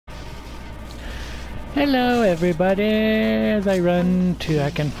Hello everybody, as I run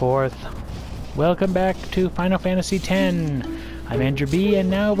back and forth. Welcome back to Final Fantasy X. I'm Andrew B, and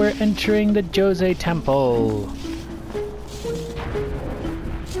now we're entering the Jose Temple.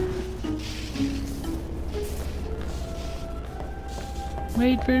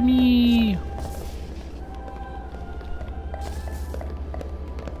 Wait for me!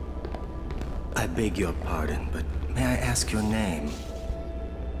 I beg your pardon, but may I ask your name?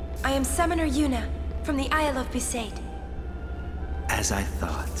 I am Summoner Yuna, from the Isle of Besaid. As I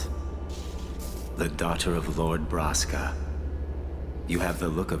thought. The daughter of Lord Braska. You have the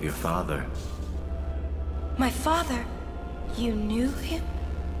look of your father. My father? You knew him?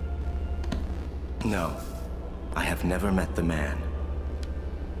 No, I have never met the man.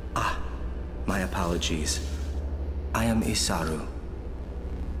 Ah, my apologies. I am Isaru.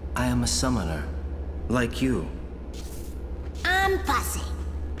 I am a summoner, like you. I'm Pase.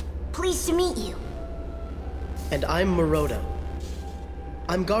 Pleased to meet you. And I'm Maroda.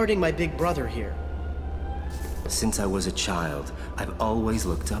 I'm guarding my big brother here. Since I was a child, I've always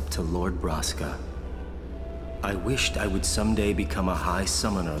looked up to Lord Braska. I wished I would someday become a high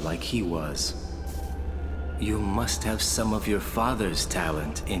summoner like he was. You must have some of your father's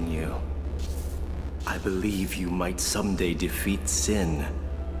talent in you. I believe you might someday defeat Sin.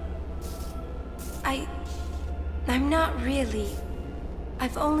 I'm not really.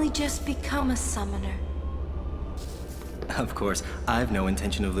 I've only just become a summoner. Of course, I've no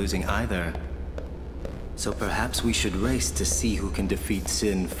intention of losing either. So perhaps we should race to see who can defeat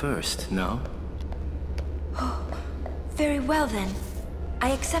Sin first, no? Oh, very well then.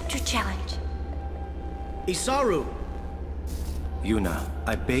 I accept your challenge. Isaru! Yuna,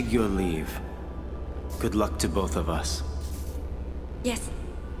 I beg your leave. Good luck to both of us. Yes.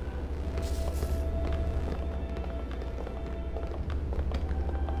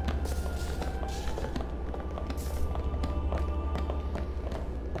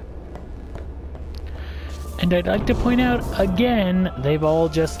 And I'd like to point out, again, they've all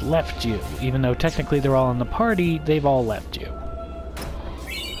just left you. Even though technically they're all in the party, they've all left you.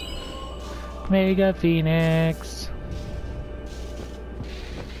 Mega Phoenix.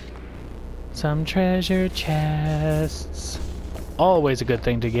 Some treasure chests. Always a good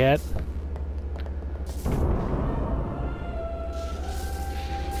thing to get.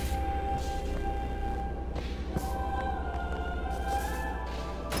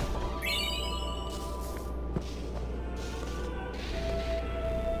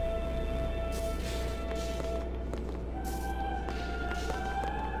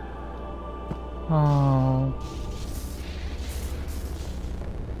 Oh.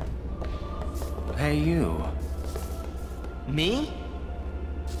 Hey, you. Me?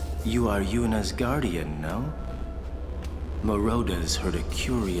 You are Yuna's guardian, no? Maroda's heard a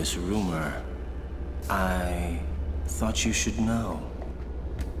curious rumor. I thought you should know.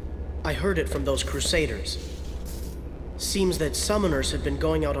 I heard it from those crusaders. Seems that summoners have been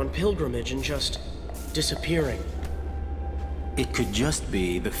going out on pilgrimage and just disappearing. It could just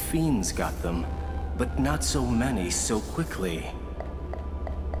be the fiends got them, but not so many so quickly.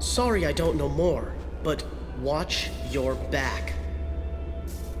 Sorry I don't know more, but watch your back.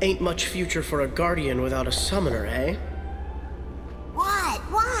 Ain't much future for a guardian without a summoner, eh? What?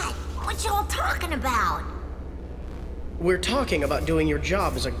 What? What y'all talking about? We're talking about doing your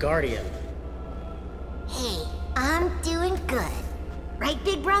job as a guardian. Hey, I'm doing good. Right,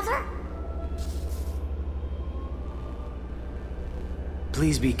 big brother?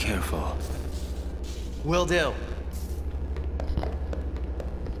 Please be careful. Will do.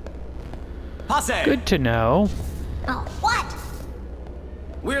 Pase! Good to know. Oh, what?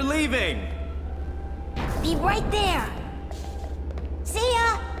 We're leaving! Be right there. See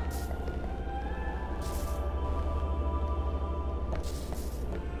ya!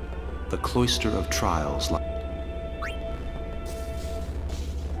 The Cloister of Trials.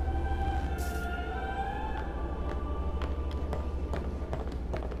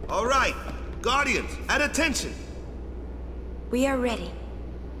 All right, Guardians, at attention. We are ready.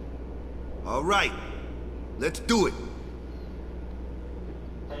 All right, let's do it.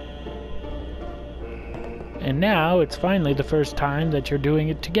 And now it's finally the first time that you're doing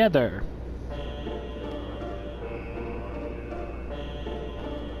it together.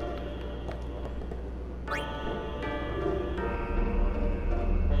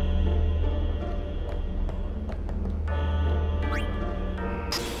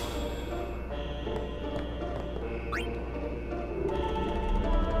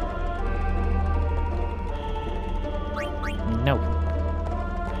 No.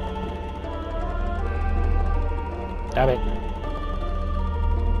 Stop it.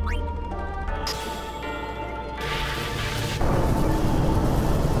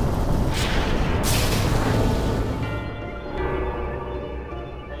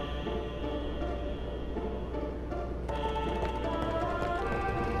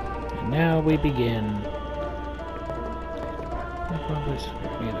 now we begin.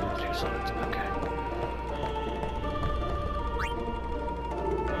 Neither of the two sides. Okay.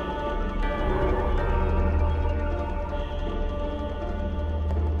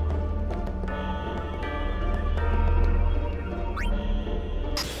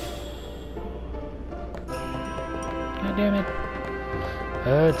 God damn it.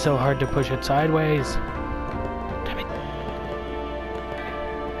 It's so hard to push it sideways. Damn it. There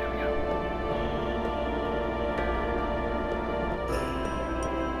we go.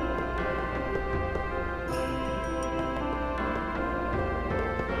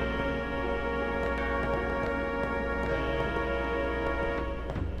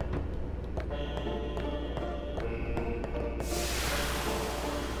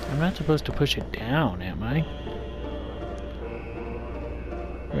 I'm not supposed to push it down, am I?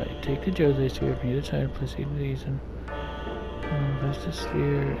 Right, take the Jose sphere from either side, place each of these and place the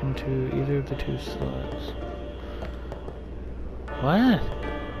sphere into either of the two slots. What?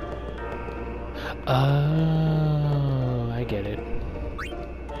 Oh, I get it.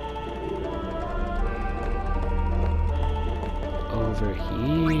 Over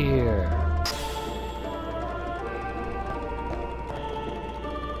here.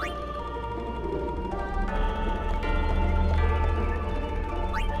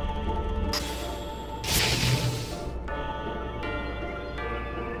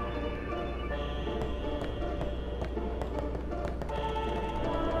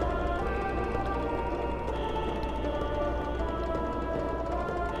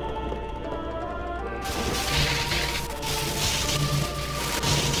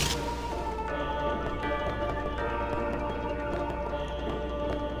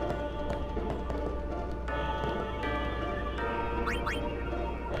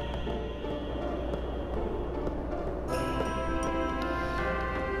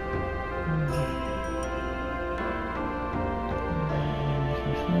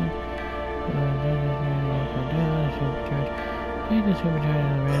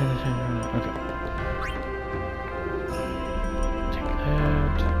 Okay. Take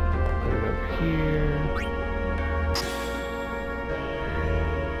that. Put it over here.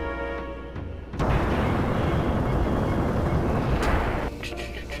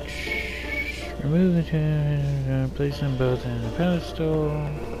 Remove the two, place them both in a pedestal.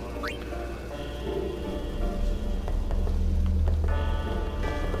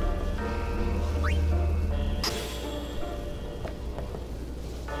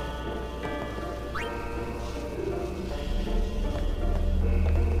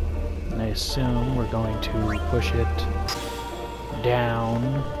 I assume we're going to push it down.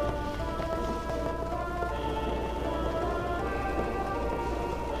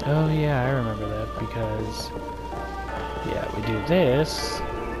 Oh yeah, I remember that because, yeah, we do this,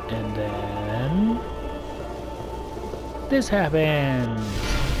 and then this happens.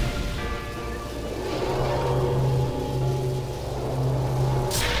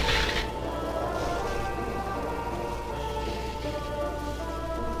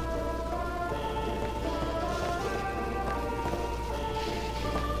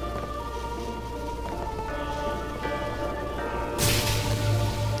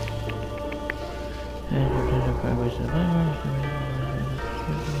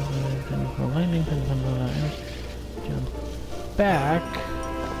 Jump back.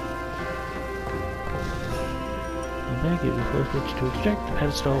 And back is the floor switch to extract the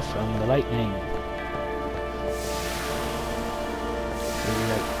pedestal from the lightning. So we're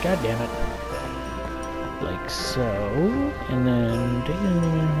like, God damn it. Like so. And then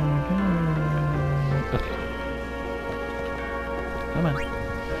okay. Come on.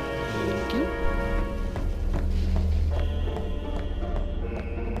 Thank you.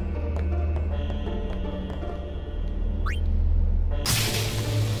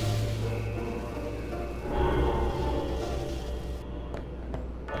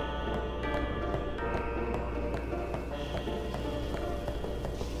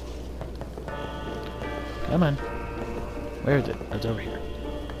 Come on. Where is it? It's over here.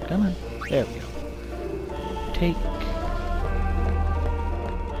 Come on. There we go. Take.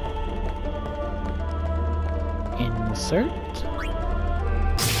 Insert.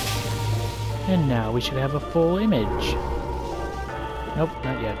 And now we should have a full image. Nope,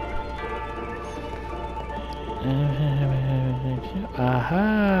 not yet.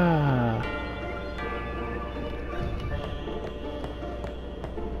 Aha!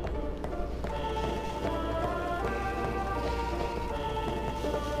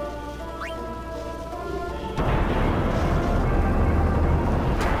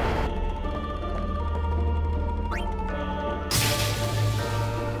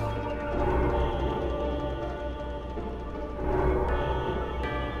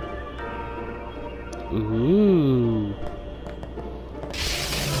 Ooh.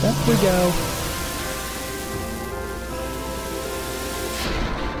 Up we go.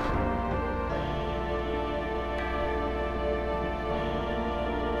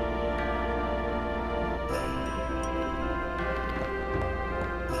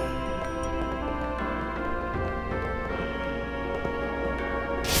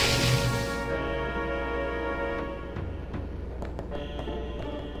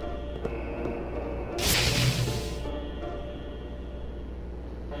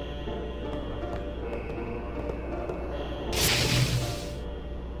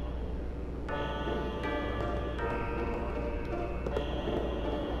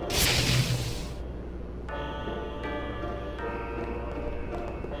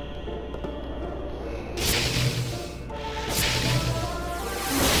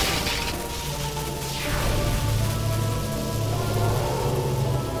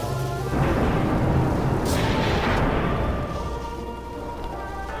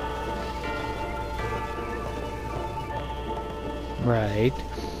 Right.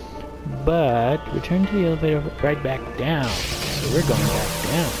 But return to the elevator right back down. So we're going back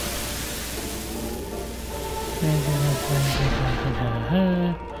down.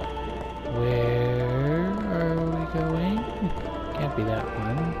 Where are we going? Can't be that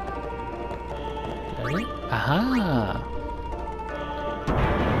one. Aha!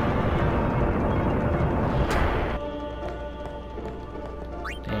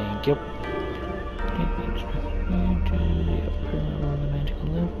 Thank you.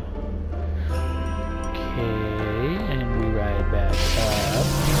 Okay, and we ride back up.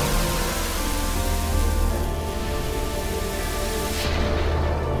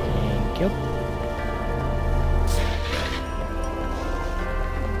 Thank you.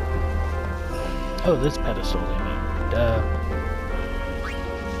 Oh, this pedestal, I mean. Duh.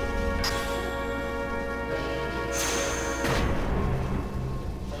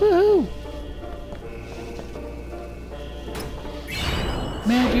 Woohoo!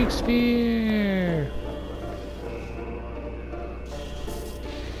 Magic sphere!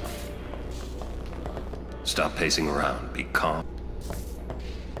 Stop pacing around. Be calm.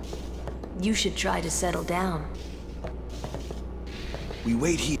 You should try to settle down. We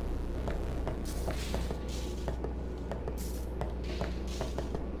wait here.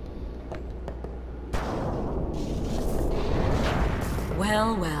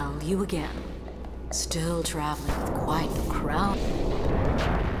 Well, well, you again. Still traveling with quite the crowd.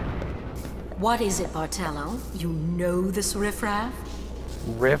 What is it, Bartello? You know this riffraff?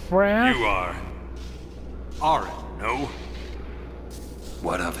 Riffraff? You are. Aren't, no?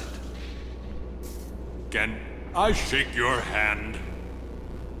 What of it? Can I shake your hand?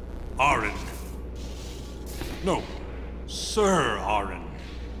 Aaron. No, Sir Aaron.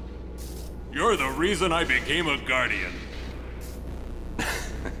 You're the reason I became a guardian.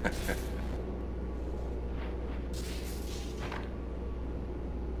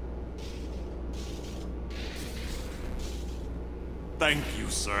 Thank you,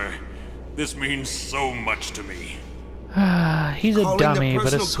 sir. This means so much to me. He's a dummy,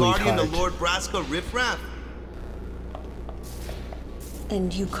 but a Guardian sweetheart. of Lord Braska riffraff?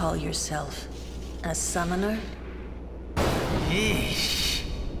 And you call yourself a summoner? Yeesh.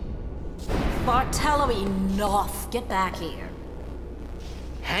 Bartello, enough! Get back here.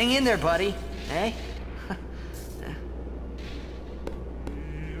 Hang in there, buddy. Hey?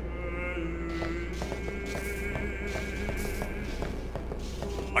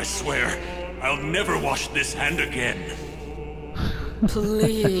 I swear, I'll never wash this hand again.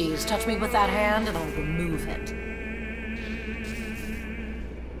 Please, touch me with that hand and I'll remove it.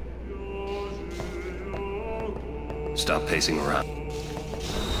 Stop pacing around.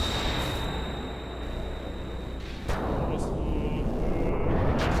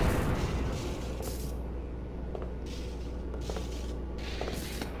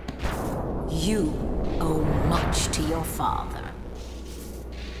 You owe much to your father.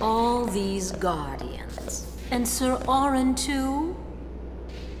 All these guardians. And Sir Orin, too?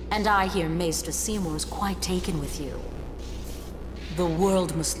 And I hear Maester Seymour's quite taken with you. The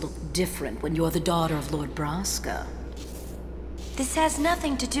world must look different when you're the daughter of Lord Braska. This has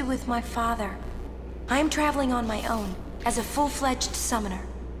nothing to do with my father. I'm traveling on my own, as a full-fledged summoner.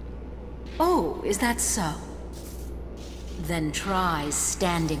 Oh, is that so? Then try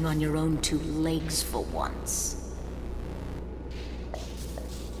standing on your own two legs for once.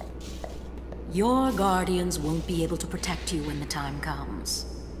 Your guardians won't be able to protect you when the time comes.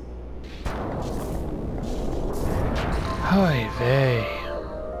 Oy vey.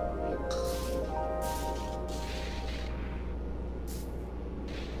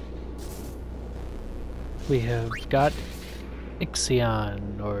 we have got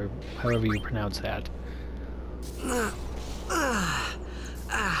Ixion, or however you pronounce that.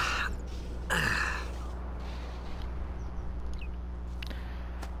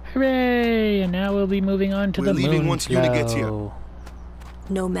 Hooray! And now we'll be moving on to the moon. We're leaving once Yuna gets here.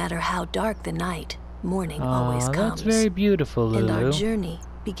 No matter how dark the night, morning always comes. That's very beautiful, Lulu. And our journey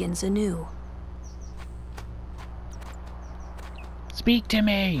begins anew. Speak to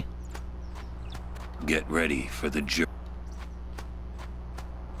me! Get ready for the journey.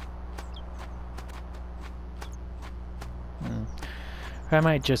 I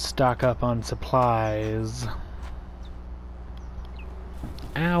might just stock up on supplies.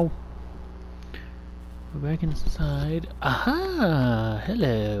 Ow! Go back inside. Aha!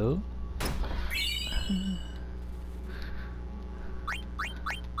 Hello!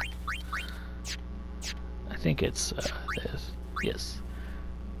 I think it's this. Yes.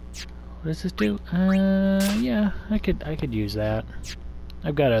 What does this do? Yeah, I could use that.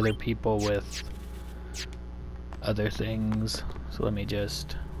 I've got other people with other things, so let me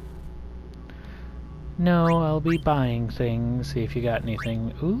just... No, I'll be buying things. See if you got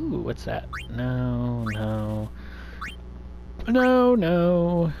anything. Ooh, what's that? No, no. No,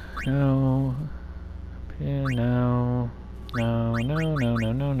 no, no. Yeah, no. No, no, no,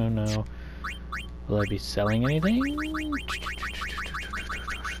 no, no, no, no. Will I be selling anything?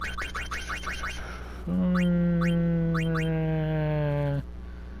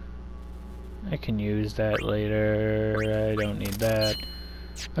 I can use that later. I don't need that.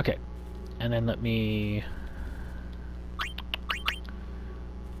 Okay. And then let me...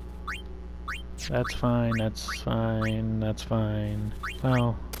 That's fine, that's fine, that's fine.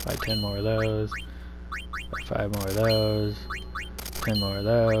 Well, buy 10 more of those. Buy 5 more of those. 10 more of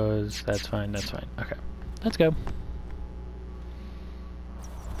those. That's fine, that's fine. Okay. Let's go.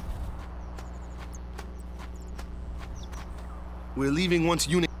 We're leaving once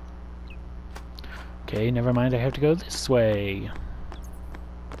Yuna... Okay, never mind, I have to go this way.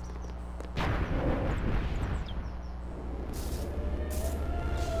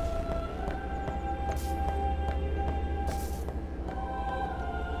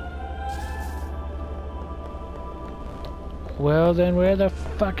 Well then, where the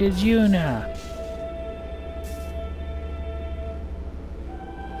fuck is Yuna?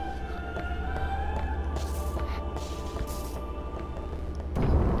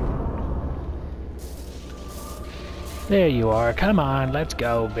 There you are. Come on, let's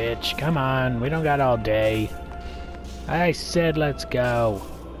go, bitch. Come on, we don't got all day. I said let's go.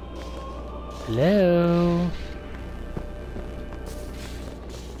 Hello?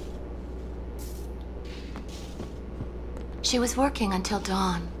 She was working until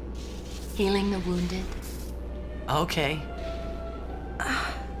dawn, healing the wounded. Okay.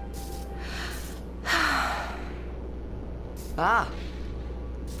 Ah.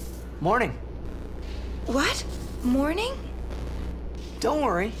 Morning. What? Morning? Don't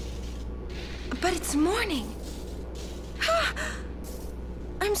worry. But it's morning.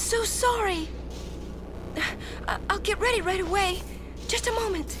 I'm so sorry. I'll get ready right away. Just a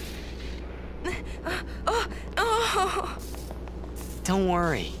moment. Don't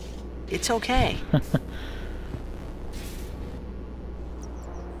worry. It's okay.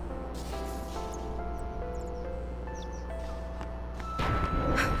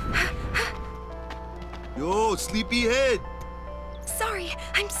 Yo, sleepyhead! Sorry,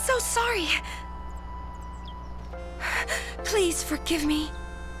 I'm so sorry. Please forgive me.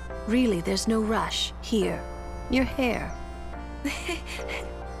 Really, there's no rush. Here, your hair.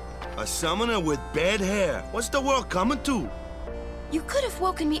 A summoner with bad hair. What's the world coming to? You could have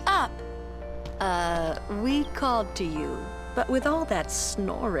woken me up. We called to you, but with all that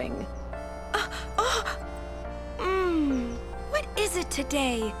snoring. What is it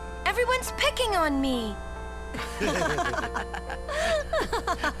today? Everyone's picking on me.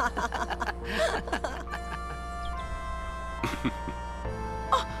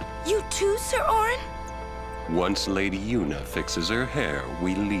 Oh, you too, Sir Orin? Once Lady Yuna fixes her hair,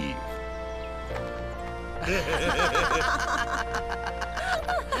 we leave.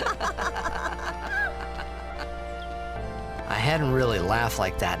 I hadn't really laughed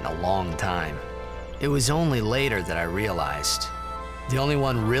like that in a long time. It was only later that I realized. The only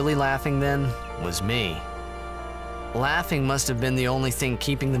one really laughing then was me. Laughing must have been the only thing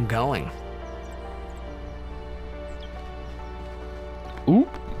keeping them going. Oop.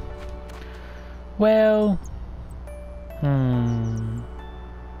 Well...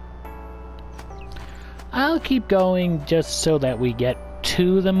 I'll keep going just so that we get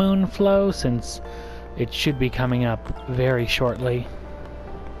to the moon flow, since it should be coming up very shortly.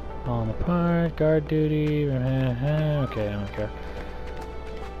 Falling apart, guard duty. Okay, I don't care.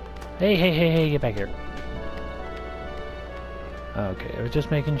 Hey, get back here. Okay, I was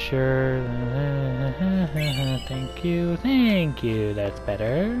just making sure. Thank you, that's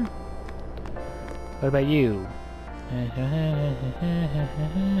better. What about you?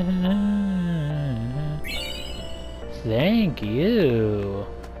 Thank you.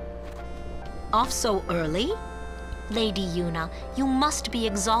 Off so early? Lady Yuna, you must be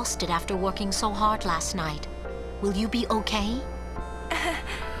exhausted after working so hard last night. Will you be okay?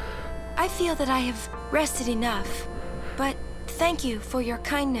 I feel that I have rested enough, but thank you for your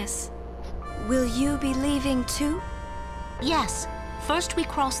kindness. Will you be leaving too? Yes. First we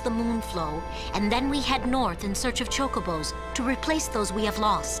cross the Moonflow, and then we head north in search of chocobos to replace those we have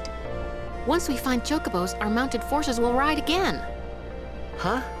lost. Once we find chocobos, our mounted forces will ride again.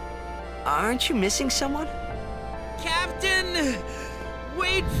 Huh? Aren't you missing someone? Captain!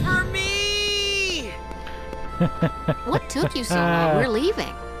 Wait for me! What took you so long? We're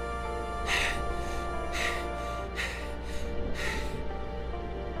leaving.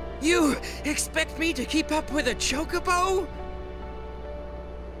 You expect me to keep up with a chocobo?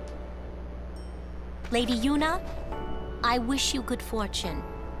 Lady Yuna, I wish you good fortune.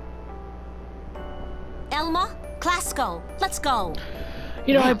 Elma, Clasco, let's go.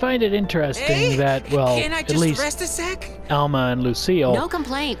 You know, I find it interesting that, well, Can I at just least rest a sec? Alma and Lucille, No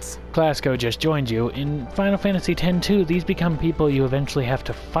complaints. Clasco just joined you. In Final Fantasy X-2, these become people you eventually have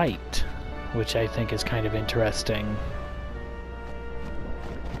to fight, which I think is kind of interesting.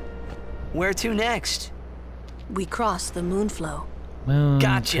 Where to next? We cross the Moonflow.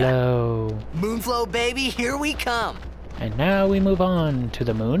 Gotcha. Moonflow. Moonflow, baby, here we come. And now we move on to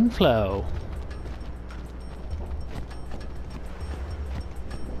the Moonflow.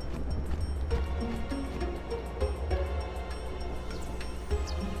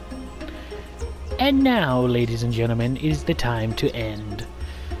 And now, ladies and gentlemen, is the time to end.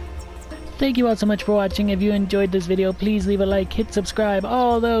 Thank you all so much for watching. If you enjoyed this video, please leave a like, hit subscribe,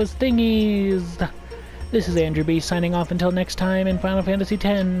 all those thingies. This is Andrew B signing off until next time in Final Fantasy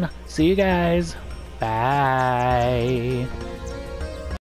X. See you guys. Bye.